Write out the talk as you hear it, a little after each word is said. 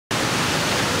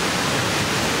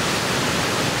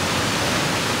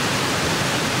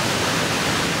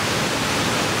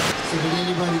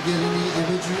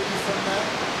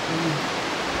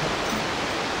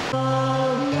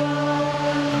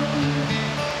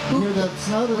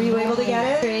Were you able to get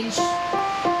it? Strange.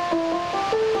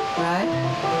 Right?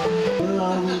 Where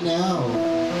are we now?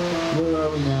 Where are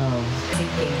we now?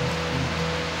 Thinking.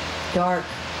 Dark.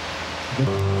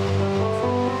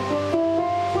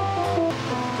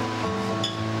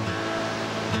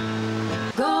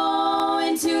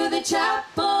 Going to the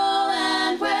chapel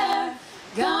and we're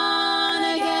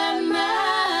gonna get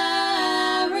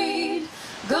married.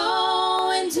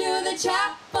 Going to the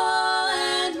chapel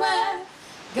and we're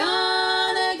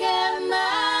gonna get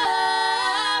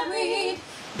married.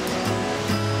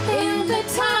 In the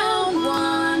town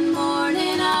one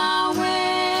morning I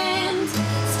went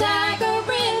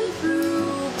staggering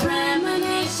through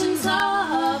premonitions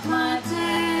of my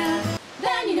death.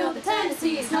 Then you know the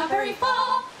Tennessee is not very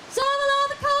far, so below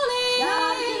the calling,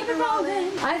 gotta keep it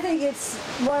rolling. I think it's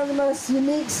one of the most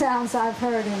unique sounds I've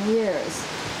heard in years.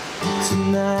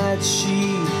 Tonight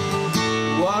she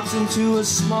walks into a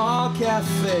small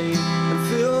cafe and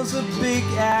fills a big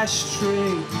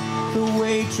ashtray. The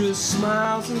waitress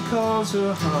smiles and calls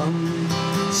her hum.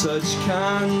 Such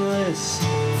kindness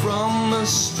from a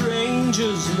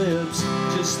stranger's lips.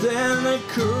 Just then her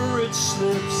courage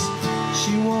slips.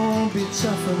 She won't be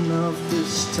tough enough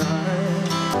this time.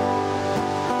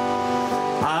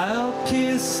 I'll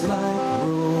kiss like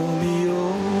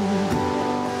Romeo,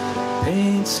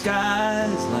 paint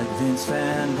skies like Vince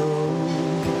Van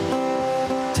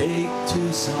Gogh, take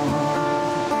Tucson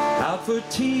out for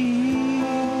tea,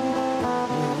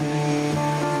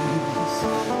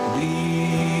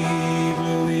 leave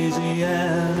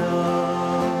Louisiana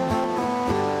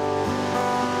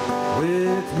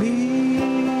with me.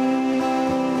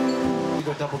 You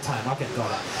go double time, okay, go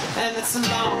on. And it's a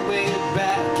long way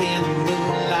back in the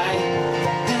moonlight.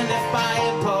 And if my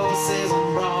impulse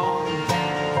isn't wrong,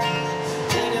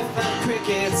 and if the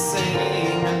crickets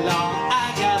sing along,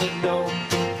 I gotta know,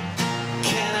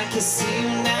 can I kiss you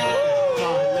now?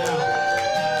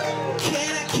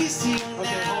 Can I kiss you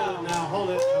now? Okay, hold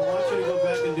it. I want you to go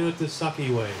back and do it the sucky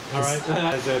way, all right?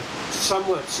 As a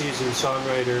somewhat seasoned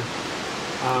songwriter,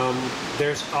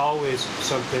 there's always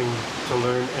something to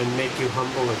learn and make you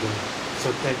humble again.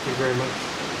 So thank you very much.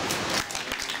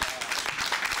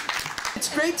 It's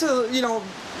great to, you know,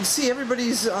 see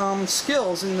everybody's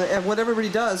skills and what everybody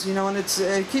does, you know, and it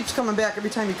keeps coming back every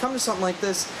time you come to something like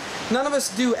this. None of us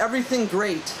do everything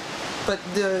great, but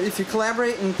if you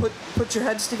collaborate and put your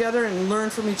heads together and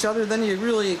learn from each other, then you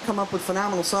really come up with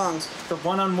phenomenal songs. The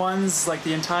one-on-ones, like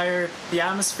the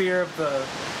atmosphere of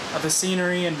the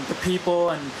scenery and the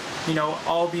people, and you know,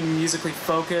 all being musically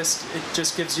focused, it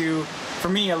just gives you, for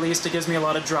me at least, it gives me a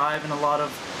lot of drive and a lot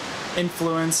of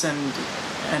influence and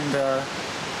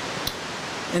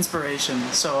inspiration.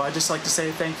 So I just like to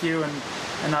say thank you, and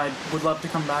I would love to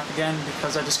come back again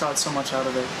because I just got so much out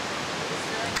of it.